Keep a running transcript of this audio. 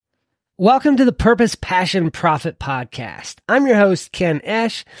Welcome to the Purpose, Passion, Profit podcast. I'm your host, Ken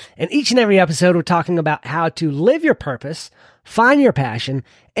Esch, and each and every episode we're talking about how to live your purpose, find your passion,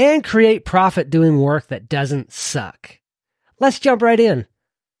 and create profit doing work that doesn't suck. Let's jump right in.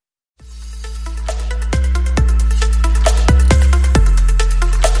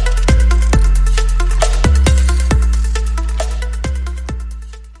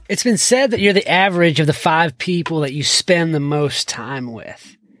 It's been said that you're the average of the 5 people that you spend the most time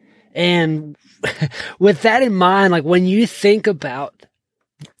with. And with that in mind, like when you think about,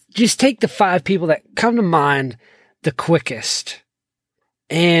 just take the 5 people that come to mind the quickest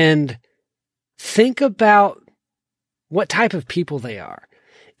and think about what type of people they are.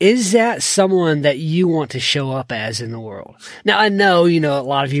 Is that someone that you want to show up as in the world? Now, I know, a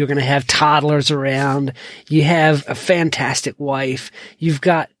lot of you are going to have toddlers around. You have a fantastic wife. You've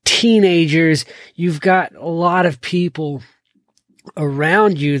got teenagers. You've got a lot of people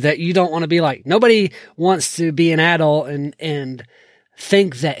around you that you don't want to be like. Nobody wants to be an adult and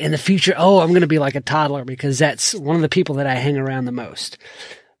think that in the future, I'm going to be like a toddler because that's one of the people that I hang around the most.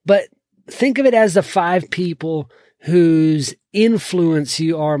 But think of it as the 5 people whose influence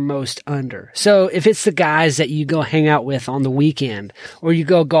you are most under. So if it's the guys that you go hang out with on the weekend or you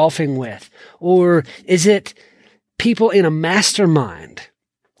go golfing with, or is it people in a mastermind?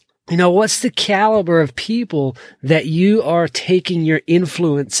 What's the caliber of people that you are taking your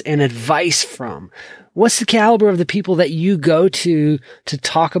influence and advice from? What's the caliber of the people that you go to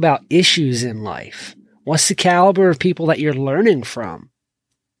talk about issues in life? What's the caliber of people that you're learning from?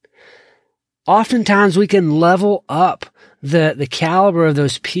 Oftentimes we can level up the caliber of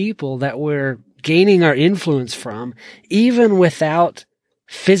those people that we're gaining our influence from, even without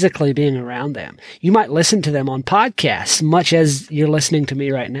physically being around them. You might listen to them on podcasts, much as you're listening to me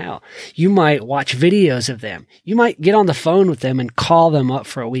right now. You might watch videos of them. You might get on the phone with them and call them up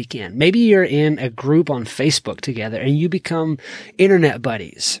for a weekend. Maybe you're in a group on Facebook together and you become internet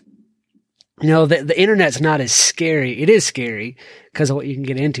buddies. The internet's not as scary. It is scary because of what you can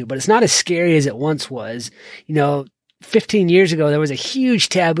get into, but it's not as scary as it once was. 15 years ago, there was a huge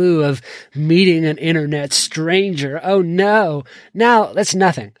taboo of meeting an internet stranger. Oh no. Now that's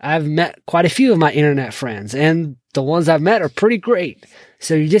nothing. I've met quite a few of my internet friends and the ones I've met are pretty great.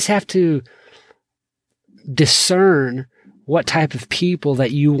 So you just have to discern what type of people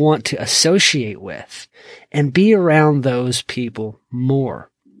that you want to associate with and be around those people more.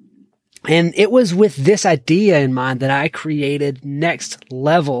 And it was with this idea in mind that I created Next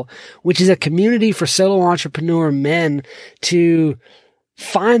Level, which is a community for solo entrepreneur men to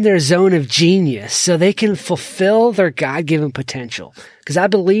find their zone of genius so they can fulfill their God-given potential. Because I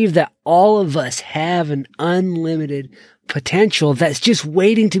believe that all of us have an unlimited potential that's just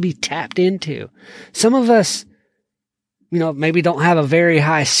waiting to be tapped into. Some of us, maybe don't have a very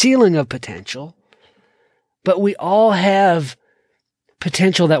high ceiling of potential, but we all have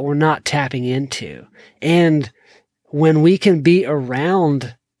potential that we're not tapping into. And when we can be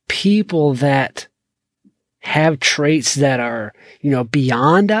around people that have traits that are,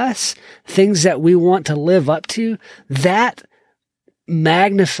 beyond us, things that we want to live up to, that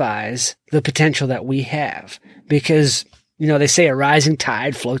magnifies the potential that we have. Because, they say a rising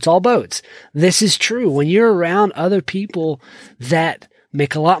tide floats all boats. This is true. When you're around other people that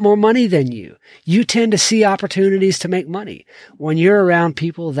make a lot more money than you, you tend to see opportunities to make money. When you're around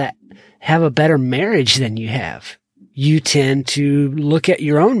people that have a better marriage than you have, you tend to look at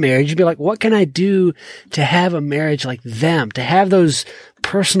your own marriage and be like, what can I do to have a marriage like them, to have those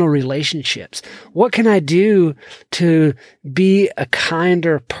personal relationships? What can I do to be a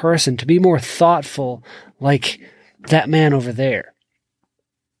kinder person, to be more thoughtful like that man over there?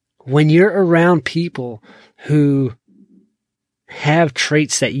 When you're around people who have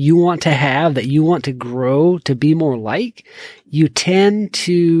traits that you want to have, that you want to grow to be more like, you tend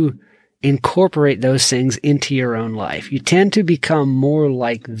to incorporate those things into your own life. You tend to become more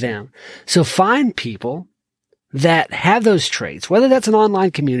like them. So find people that have those traits, whether that's an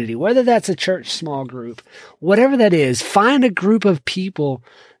online community, whether that's a church small group, whatever that is, find a group of people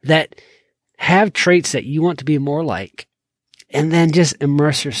that have traits that you want to be more like, and then just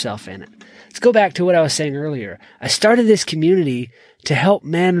immerse yourself in it. Let's go back to what I was saying earlier. I started this community to help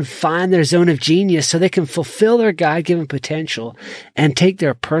men find their zone of genius so they can fulfill their God-given potential and take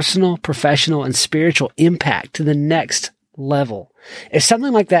their personal, professional, and spiritual impact to the next level. If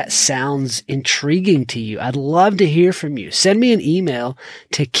something like that sounds intriguing to you, I'd love to hear from you. Send me an email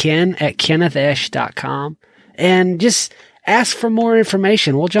to ken@kennethesh.com and just ask for more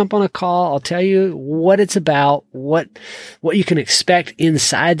information. We'll jump on a call. I'll tell you what it's about, what you can expect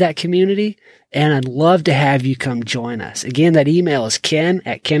inside that community. And I'd love to have you come join us. Again, that email is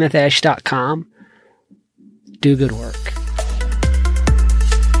ken@kennethash.com. Do good work.